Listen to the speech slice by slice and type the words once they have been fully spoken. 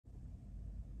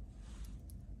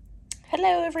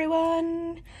Hello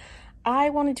everyone! I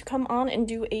wanted to come on and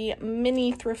do a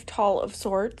mini thrift haul of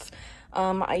sorts.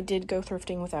 I did go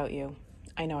thrifting without you.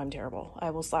 I know I'm terrible.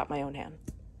 I will slap my own hand.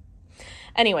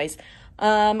 Anyways,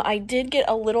 I did get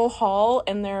a little haul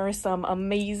and there are some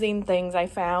amazing things I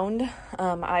found.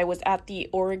 I was at the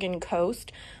Oregon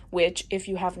coast, which if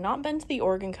you have not been to the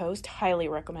Oregon coast, highly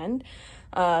recommend.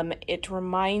 It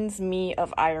reminds me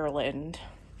of Ireland.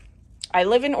 I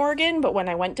live in Oregon, but when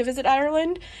I went to visit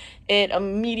Ireland, it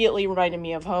immediately reminded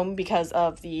me of home because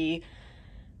of the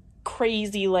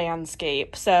crazy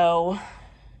landscape. So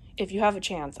if you have a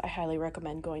chance, I highly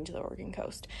recommend going to the Oregon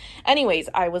coast. Anyways,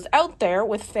 I was out there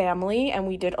with family and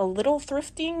we did a little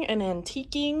thrifting and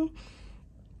antiquing.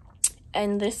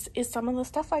 And this is some of the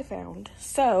stuff I found.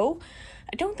 So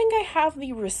I don't think I have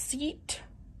the receipt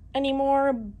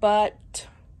anymore, but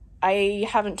I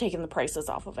haven't taken the prices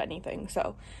off of anything.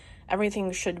 So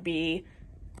everything should be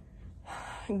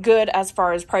good as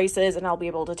far as prices, and I'll be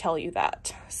able to tell you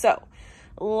that. So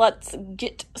let's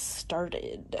get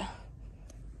started.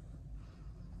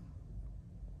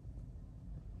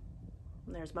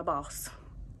 There's my boss.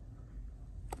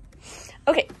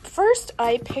 Okay, first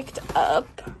I picked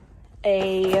up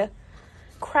a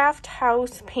Craft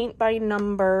House paint by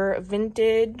number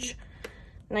vintage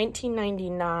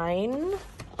 1999.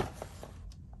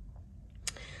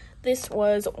 This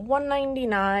was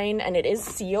 $1.99 and it is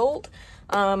sealed.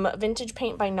 Vintage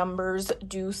paint by numbers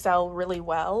do sell really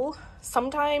well.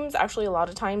 Sometimes, actually a lot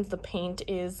of times, the paint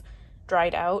is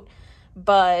dried out,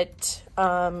 but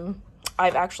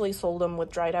I've actually sold them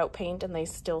with dried out paint and they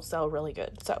still sell really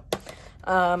good. So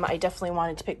I definitely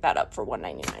wanted to pick that up for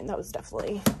 $1.99. That was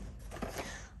definitely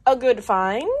a good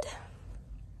find.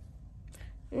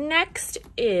 Next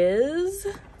is,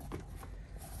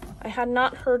 I had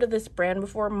not heard of this brand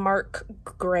before, Mark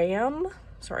Graham.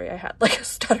 Sorry, I had like a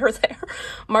stutter there.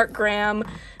 Mark Graham.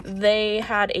 They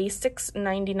had a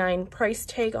 $6.99 price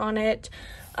tag on it.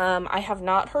 I have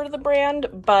not heard of the brand,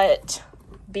 but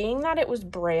being that it was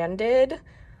branded,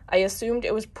 I assumed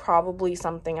it was probably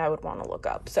something I would want to look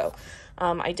up. So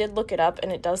I did look it up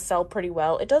and it does sell pretty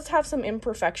well. It does have some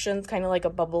imperfections, kind of like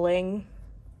a bubbling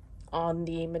on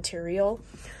the material,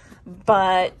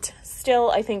 but still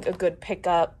I think a good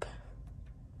pickup.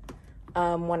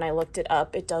 When I looked it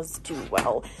up, it does do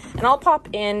well. And I'll pop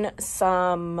in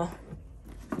some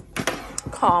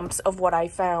comps of what I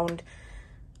found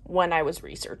when I was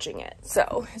researching it.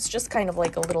 So it's just kind of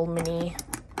like a little mini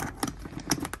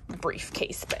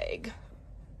briefcase bag.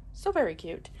 So very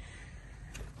cute.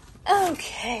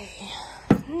 Okay,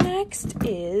 next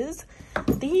is,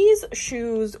 these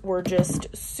shoes were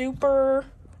just super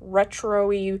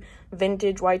retro-y,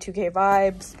 vintage Y2K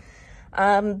vibes.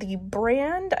 The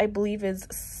brand, I believe, is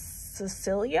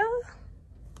Cecilia.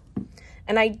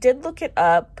 And I did look it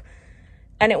up,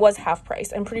 and it was half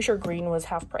price. I'm pretty sure green was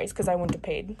half price because I wouldn't have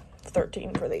paid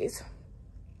 $13 for these.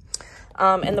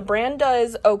 And the brand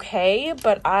does okay,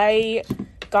 but I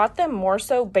got them more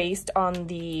so based on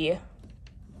the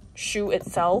shoe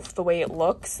itself, the way it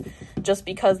looks, just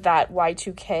because that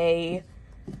Y2K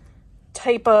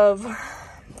type of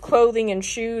clothing and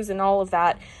shoes and all of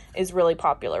that is really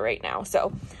popular right now.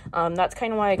 So that's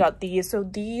kind of why I got these. So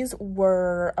these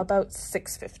were about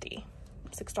 $6.50.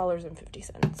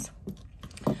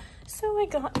 So I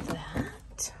got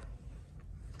that.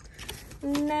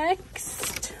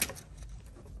 Next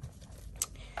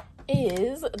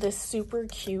is this super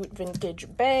cute vintage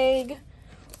bag.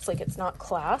 Looks like it's not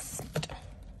clasped.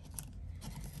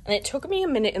 And it took me a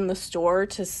minute in the store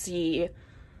to see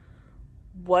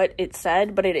what it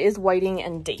said, but it is Whiting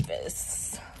and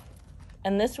Davis.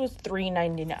 And this was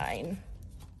 $3.99.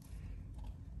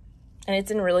 And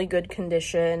it's in really good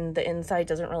condition. The inside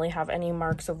doesn't really have any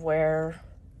marks of wear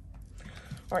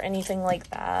or anything like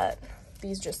that.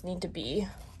 These just need to be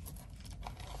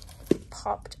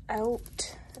popped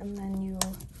out and then you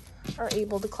are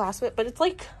able to clasp it. But it's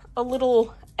like a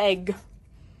little egg,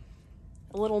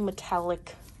 a little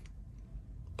metallic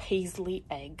paisley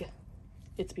egg.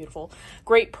 It's beautiful.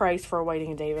 Great price for a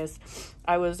Whiting & Davis.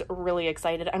 I was really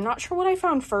excited. I'm not sure what I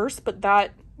found first, but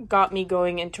that got me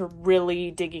going into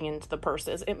really digging into the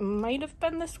purses. It might have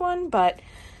been this one, but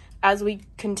as we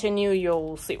continue,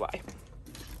 you'll see why.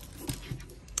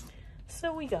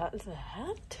 So we got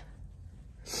that.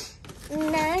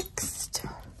 Next,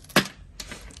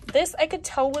 this I could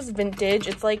tell was vintage.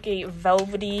 It's like a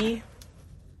velvety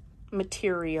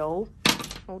material.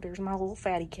 Oh, there's my little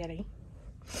fatty kitty.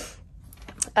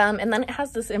 And then it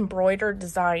has this embroidered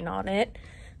design on it.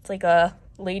 It's like a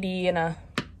lady in a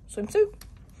swimsuit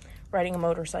riding a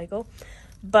motorcycle.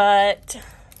 But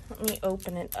let me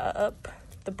open it up.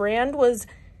 The brand was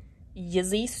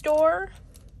Yeezy store.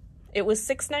 It was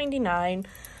 $6.99.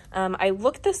 I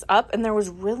looked this up and there was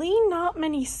really not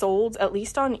many sold, at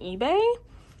least on eBay.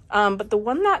 But the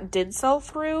one that did sell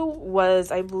through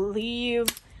was, I believe,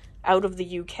 out of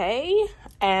the UK,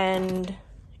 and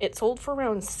it sold for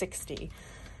around $60.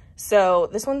 So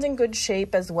this one's in good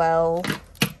shape as well.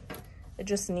 It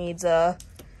just needs a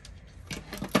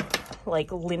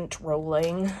like lint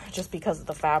rolling just because of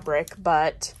the fabric,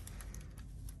 but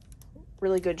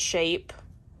really good shape.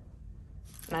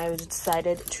 And I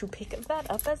decided to pick that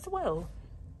up as well.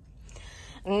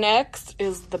 Next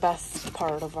is the best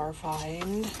part of our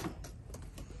find,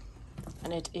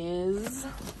 and it is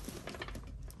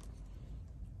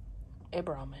a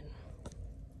Brahmin.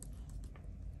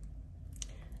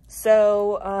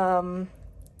 So,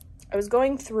 I was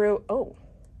going through, oh,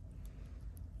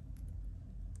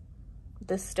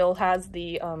 this still has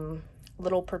the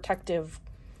little protective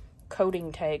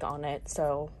coating tag on it,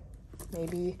 so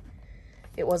maybe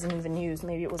it wasn't even used.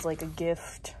 Maybe it was like a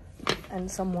gift and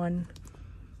someone,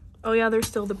 oh yeah, there's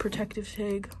still the protective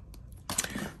tag.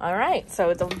 All right, so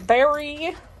it's a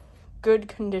very good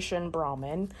condition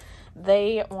Brahmin.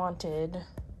 They wanted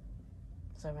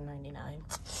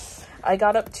 $7.99. I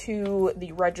got up to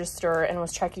the register and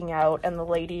was checking out, and the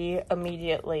lady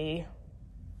immediately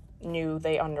knew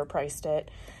they underpriced it.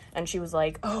 And she was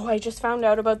like, oh, I just found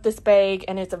out about this bag,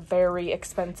 and it's a very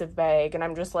expensive bag. And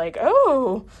I'm just like,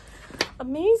 oh,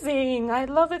 amazing. I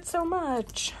love it so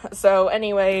much. So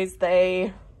anyways,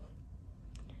 they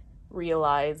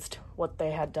realized what they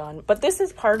had done. But this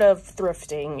is part of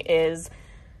thrifting, is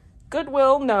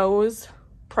Goodwill knows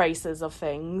prices of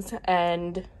things,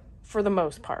 and for the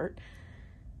most part,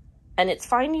 and it's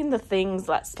finding the things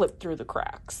that slip through the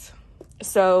cracks.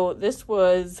 So this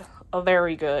was a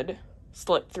very good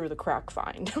slip through the crack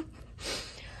find.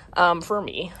 For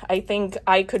me, I think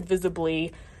I could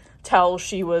visibly tell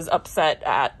she was upset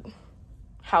at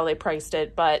how they priced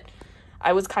it, but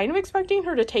I was kind of expecting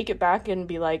her to take it back and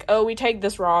be like, oh, we tagged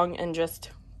this wrong, and just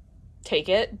take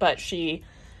it, but she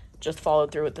just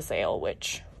followed through with the sale,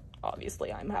 which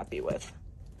obviously I'm happy with.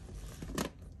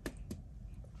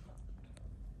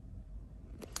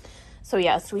 So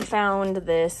yes, we found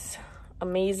this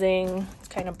amazing, it's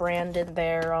kind of branded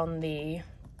there on the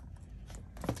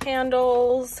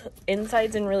handles.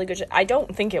 Inside's in really good shape. I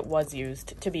don't think it was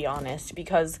used, to be honest,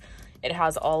 because it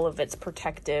has all of its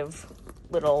protective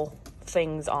little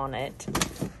things on it.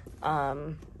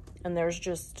 And there's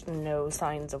just no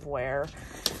signs of wear.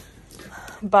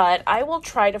 But I will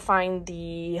try to find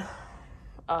the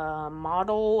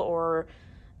model or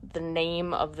the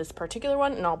name of this particular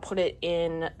one, and I'll put it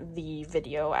in the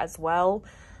video as well.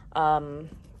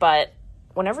 But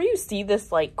whenever you see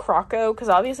this like croco, because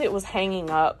obviously it was hanging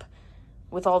up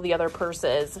with all the other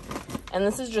purses, and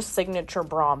this is just signature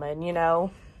Brahmin, you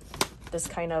know, this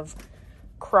kind of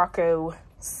croco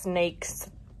snakes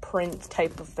print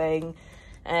type of thing.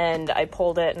 And I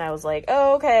pulled it and I was like,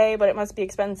 oh, okay, but it must be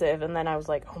expensive. And then I was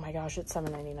like, oh my gosh, it's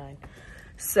 $7.99.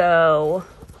 So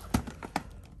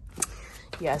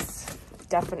yes,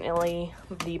 definitely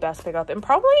the best pickup, and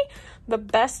probably the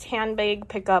best handbag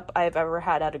pickup I've ever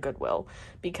had at a Goodwill,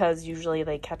 because usually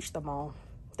they catch them all.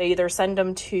 They either send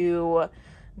them to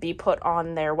be put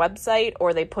on their website,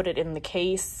 or they put it in the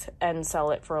case and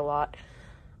sell it for a lot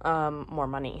more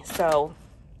money. So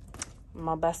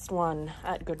my best one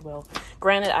at Goodwill.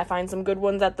 Granted, I find some good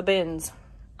ones at the bins.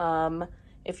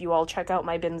 If you all check out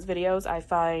my bins videos, I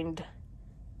find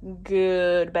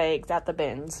good bags at the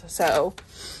bins. So,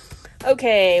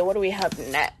 okay, what do we have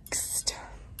next?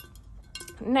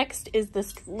 Next is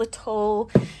this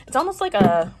little, it's almost like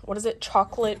a, what is it,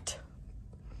 chocolate,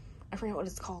 I forget what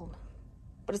it's called,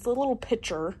 but it's a little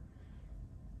pitcher,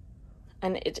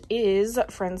 and it is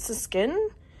Franciscan,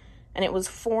 and it was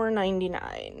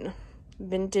 $4.99.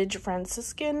 Vintage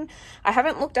Franciscan. I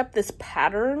haven't looked up this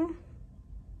pattern,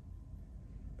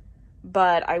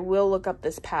 but I will look up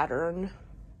this pattern.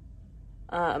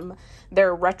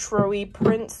 Their retro-y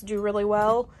prints do really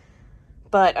well,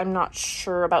 but I'm not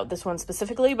sure about this one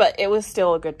specifically, but it was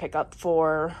still a good pickup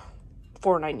for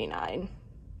 $4.99.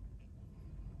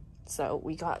 So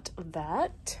we got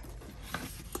that.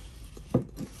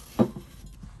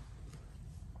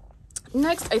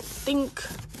 Next, I think,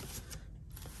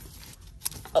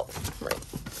 oh, right.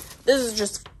 This is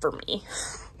just for me,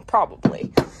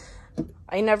 probably.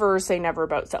 I never say never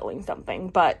about selling something,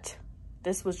 but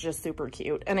this was just super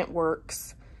cute, and it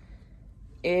works.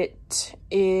 It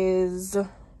is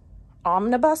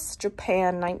Omnibus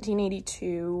Japan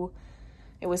 1982.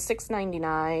 It was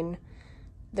 $6.99.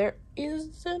 There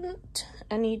isn't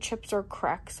any chips or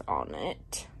cracks on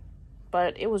it,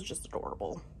 but it was just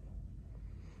adorable.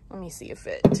 Let me see if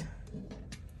it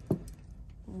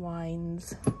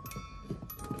winds.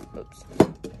 Oops.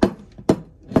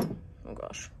 Oh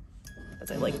gosh. As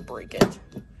I like break it.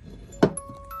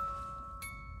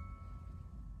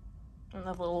 And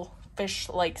the little fish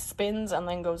like spins and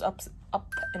then goes up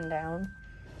and down.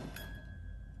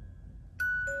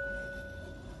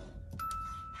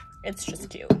 It's just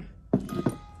cute.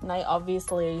 And I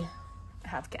obviously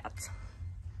have cats.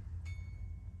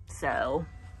 So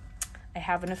I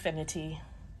have an affinity.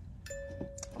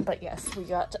 But yes, we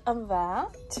got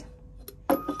that.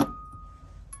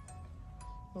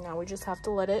 Now we just have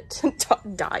to let it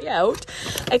die out.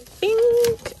 I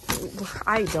think,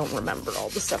 I don't remember all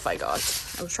the stuff I got.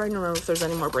 I was trying to remember if there's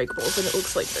any more breakables, and it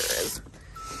looks like there is.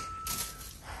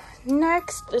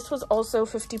 Next, this was also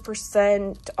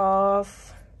 50%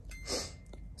 off.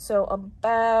 So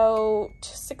about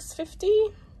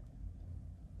 $6.50.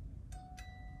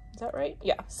 Is that right?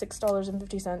 Yeah,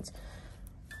 $6.50.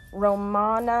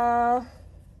 Romana,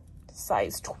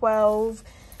 size 12,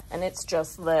 and it's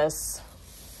just this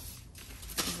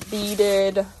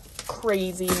beaded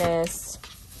craziness.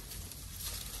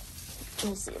 Let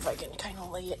me see if I can kind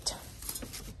of lay it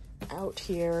out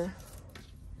here.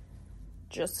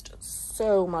 Just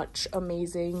so much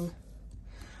amazing.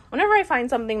 Whenever I find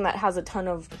something that has a ton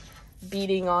of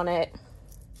beading on it,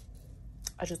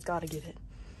 I just gotta get it.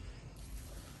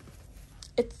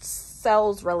 It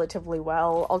sells relatively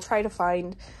well. I'll try to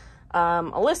find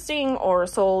a listing or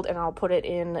sold, and I'll put it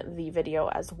in the video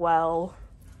as well.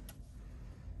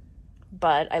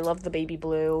 But I love the baby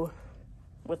blue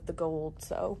with the gold,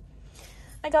 so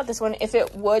I got this one. If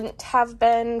it wouldn't have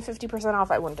been 50%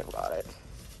 off, I wouldn't have got it.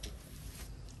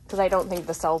 Because I don't think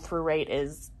the sell-through rate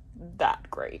is that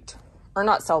great. Or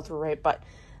not sell-through rate, but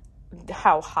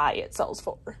how high it sells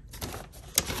for.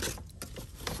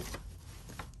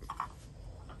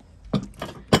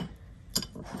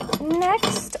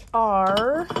 Next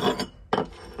are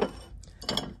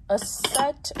a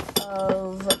set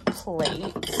of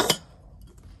plates.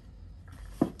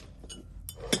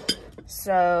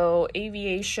 So,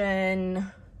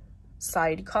 aviation,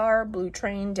 sidecar, blue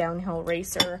train, downhill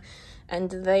racer, and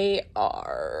they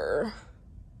are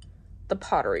the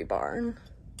Pottery Barn.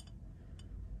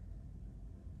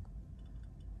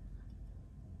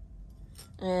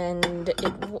 And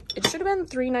it should have been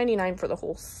 $3.99 for the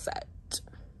whole set.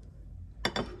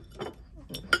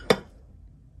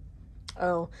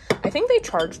 Oh, I think they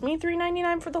charged me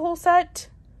 $3.99 for the whole set,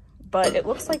 but it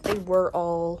looks like they were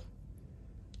all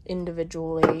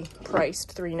individually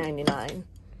priced $3.99.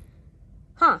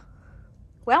 Huh.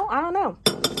 Well, I don't know.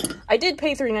 I did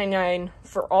pay $3.99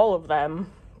 for all of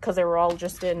them because they were all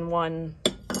just in one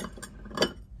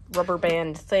rubber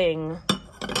band thing.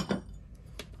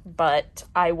 But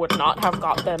I would not have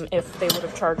got them if they would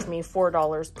have charged me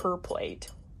 $4 per plate.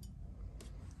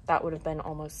 That would have been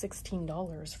almost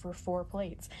 $16 for 4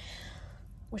 plates,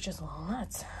 which is a little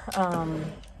nuts.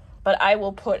 But I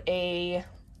will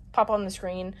pop on the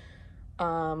screen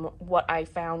what I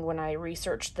found when I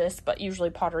researched this, but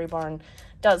usually Pottery Barn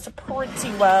does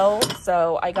pretty well,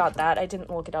 so I got that. I didn't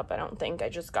look it up, I don't think. I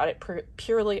just got it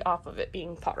purely off of it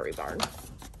being Pottery Barn.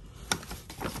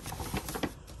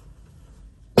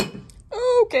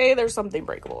 Okay, there's something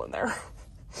breakable in there.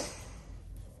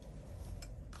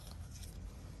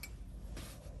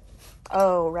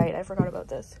 Oh, right, I forgot about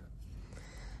this.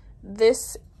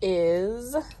 This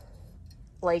is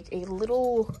like a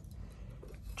little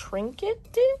trinket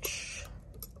dish.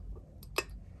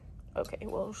 Okay,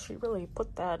 well, she really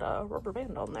put that rubber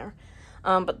band on there.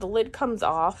 But the lid comes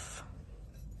off.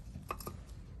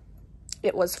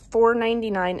 It was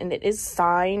 $4.99 and it is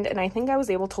signed, and I think I was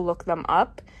able to look them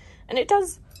up, and it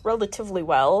does relatively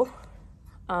well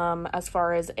as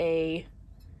far as a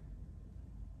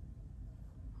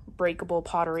breakable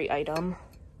pottery item,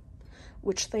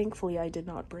 which thankfully I did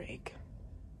not break.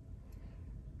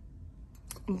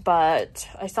 But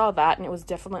I saw that and it was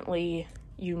definitely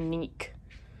unique,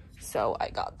 so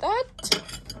I got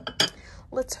that.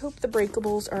 Let's hope the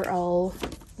breakables are all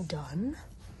done,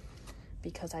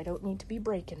 because I don't need to be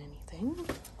breaking anything.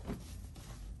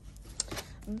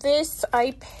 This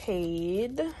I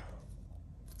paid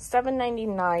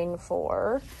 $7.99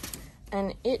 for,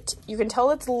 and you can tell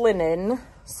it's linen,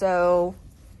 so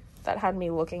that had me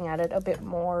looking at it a bit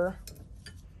more.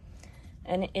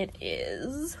 And it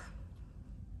is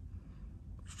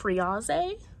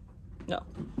Fridays,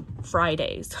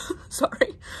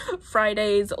 sorry.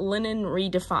 Fridays linen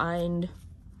redefined,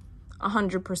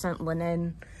 100%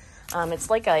 linen. It's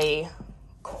like a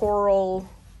coral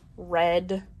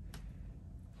red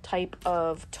type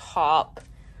of top,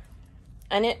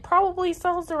 and it probably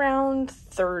sells around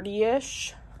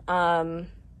 30-ish. And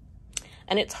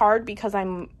it's hard because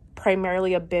I'm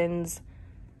primarily a bins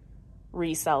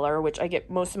reseller, which I get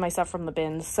most of my stuff from the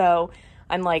bins. So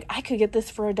I'm like, I could get this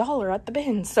for $1 at the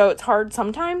bins. So it's hard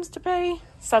sometimes to pay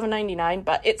 $7.99,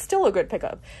 but it's still a good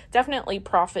pickup. Definitely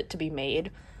profit to be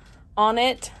made on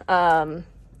it. And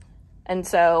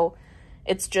so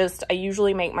it's just, I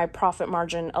usually make my profit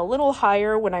margin a little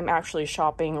higher when I'm actually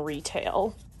shopping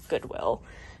retail Goodwill,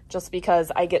 just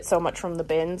because I get so much from the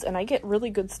bins, and I get really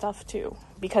good stuff too,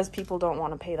 because people don't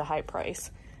want to pay the high price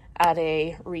at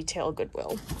a retail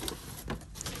Goodwill.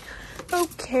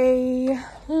 Okay,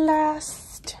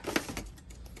 last,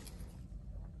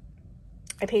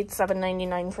 I paid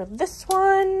 $7.99 for this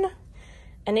one,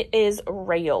 and it is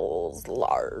Rails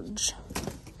large.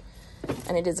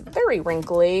 And it is very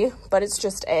wrinkly, but it's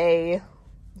just a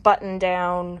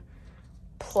button-down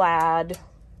plaid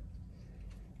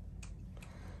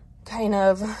kind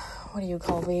of, what do you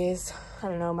call these? I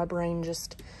don't know, my brain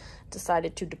just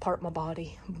decided to depart my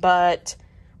body. But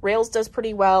Rails does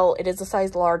pretty well. It is a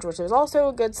size large, which is also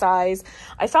a good size.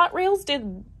 I thought Rails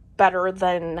did better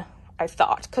than I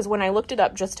thought, because when I looked it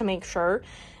up just to make sure,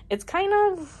 it's kind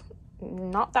of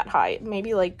not that high,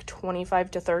 maybe like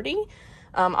 25 to 30.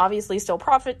 Obviously still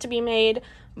profit to be made,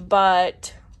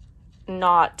 but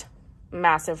not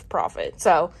massive profit.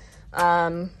 So,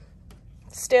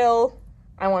 still,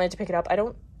 I wanted to pick it up. I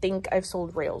don't think I've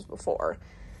sold Rails before,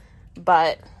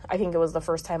 but I think it was the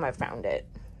first time I found it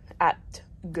at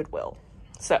Goodwill.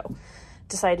 So,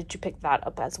 decided to pick that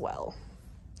up as well.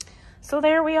 So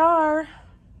there we are.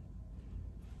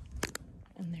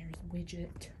 And there's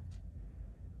Widget.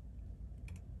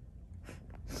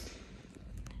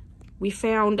 We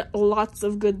found lots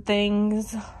of good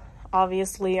things.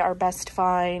 Obviously, our best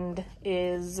find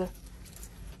is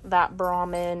that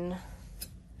Brahmin.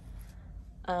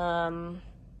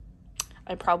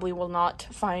 I probably will not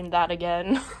find that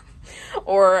again.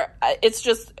 Or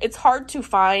it's hard to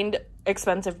find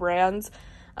expensive brands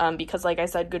because, like I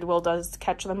said, Goodwill does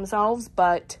catch themselves,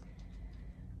 but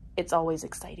it's always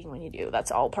exciting when you do.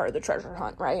 That's all part of the treasure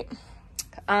hunt, right?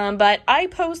 But I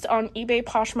post on eBay,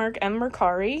 Poshmark, and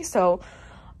Mercari, so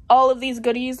all of these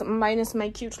goodies, minus my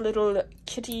cute little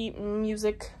kitty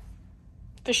music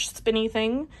fish spinny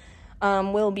thing,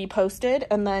 will be posted.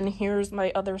 And then here's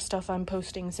my other stuff I'm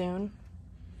posting soon.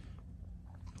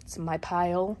 It's my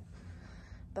pile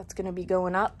that's gonna be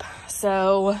going up.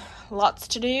 So lots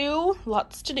to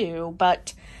do,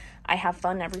 but I have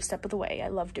fun every step of the way. I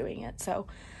love doing it. So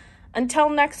until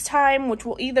next time, which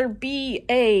will either be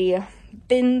a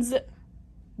bins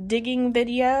digging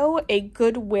video, a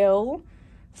Goodwill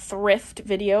thrift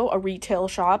video, a retail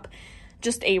shop,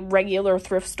 just a regular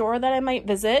thrift store that I might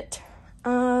visit.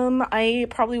 I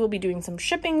probably will be doing some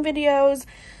shipping videos,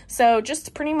 so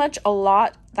just pretty much a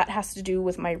lot that has to do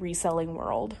with my reselling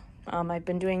world. I've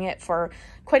been doing it for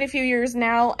quite a few years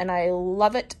now, and I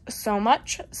love it so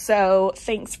much, so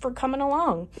thanks for coming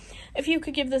along. If you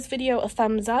could give this video a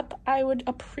thumbs up, I would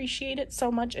appreciate it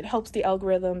so much. It helps the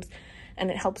algorithms, and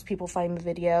it helps people find the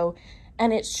video,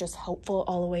 and it's just helpful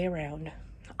all the way around.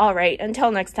 All right,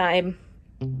 until next time,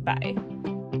 bye.